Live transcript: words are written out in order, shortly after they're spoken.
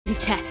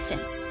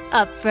contestants.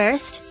 Up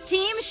first,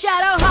 Team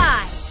Shadow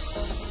High.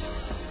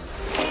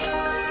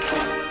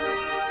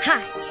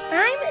 Hi,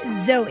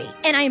 I'm Zoe,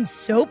 and I am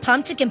so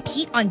pumped to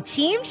compete on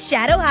Team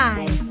Shadow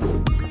High.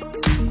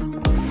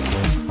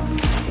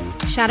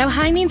 Shadow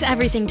High means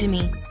everything to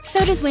me.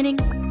 So does winning.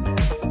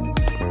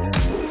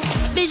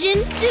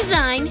 Vision,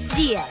 design,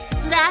 Dia.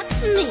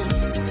 That's me.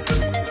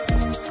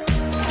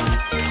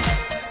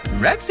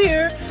 Rex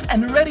here,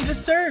 and ready to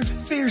serve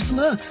fierce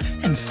looks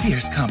and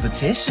fierce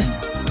competition.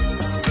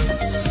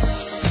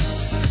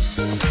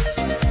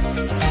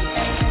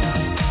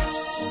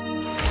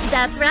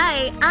 That's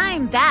right,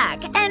 I'm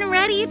back and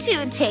ready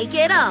to take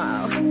it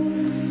all.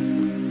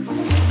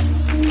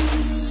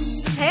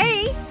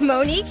 Hey,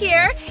 Monique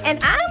here, and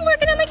I'm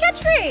working on my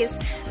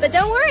catchphrase. But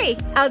don't worry,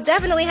 I'll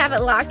definitely have it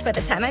locked by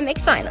the time I make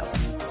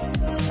finals.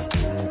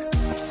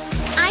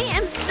 I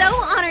am so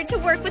honored to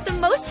work with the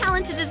most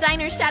talented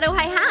designer Shadow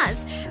High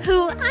has,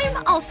 who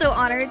I'm also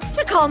honored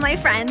to call my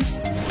friends.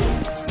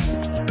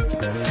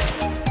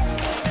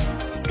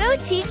 Go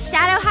Team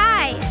Shadow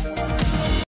High!